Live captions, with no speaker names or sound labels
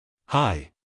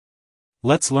Hi.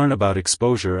 Let's learn about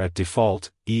exposure at default,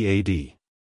 EAD.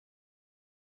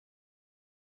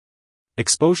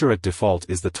 Exposure at default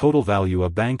is the total value a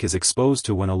bank is exposed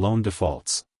to when a loan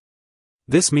defaults.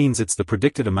 This means it's the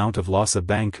predicted amount of loss a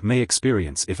bank may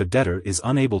experience if a debtor is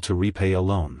unable to repay a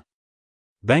loan.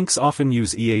 Banks often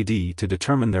use EAD to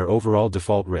determine their overall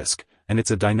default risk, and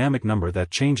it's a dynamic number that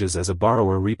changes as a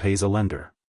borrower repays a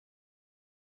lender.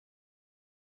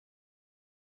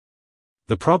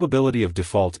 The probability of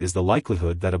default is the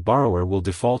likelihood that a borrower will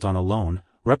default on a loan,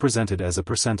 represented as a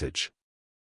percentage.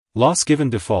 Loss given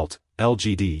default,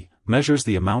 LGD, measures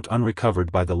the amount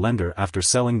unrecovered by the lender after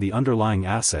selling the underlying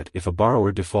asset if a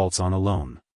borrower defaults on a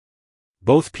loan.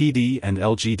 Both PD and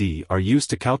LGD are used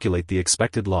to calculate the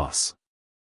expected loss.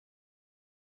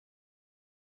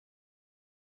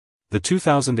 The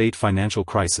 2008 financial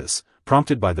crisis,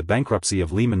 prompted by the bankruptcy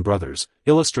of Lehman Brothers,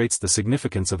 illustrates the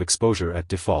significance of exposure at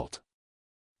default.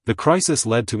 The crisis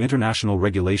led to international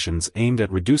regulations aimed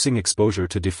at reducing exposure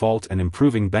to default and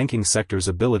improving banking sector's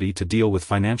ability to deal with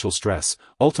financial stress,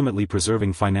 ultimately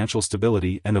preserving financial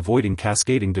stability and avoiding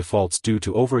cascading defaults due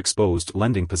to overexposed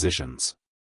lending positions.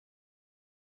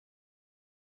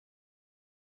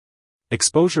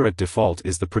 Exposure at default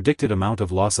is the predicted amount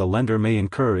of loss a lender may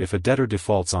incur if a debtor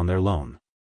defaults on their loan.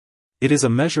 It is a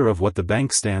measure of what the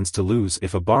bank stands to lose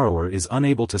if a borrower is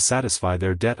unable to satisfy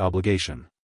their debt obligation.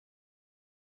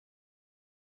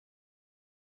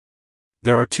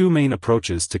 There are two main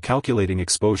approaches to calculating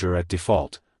exposure at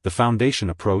default, the foundation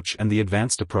approach and the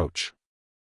advanced approach.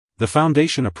 The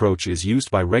foundation approach is used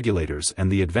by regulators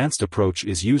and the advanced approach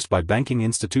is used by banking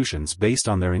institutions based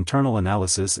on their internal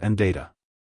analysis and data.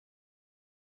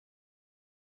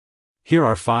 Here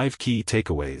are 5 key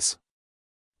takeaways.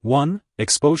 1.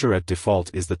 Exposure at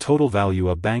default is the total value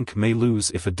a bank may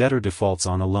lose if a debtor defaults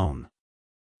on a loan.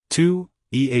 2.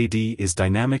 EAD is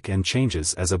dynamic and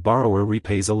changes as a borrower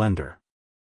repays a lender.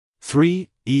 3.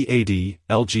 EAD,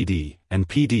 LGD, and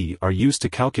PD are used to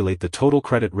calculate the total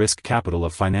credit risk capital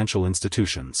of financial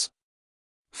institutions.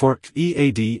 4.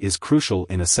 EAD is crucial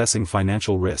in assessing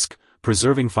financial risk,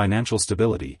 preserving financial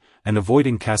stability, and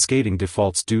avoiding cascading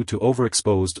defaults due to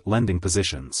overexposed lending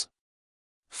positions.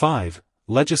 5.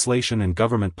 Legislation and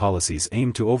government policies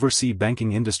aim to oversee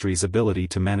banking industry's ability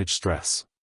to manage stress.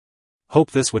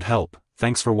 Hope this would help.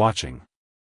 Thanks for watching.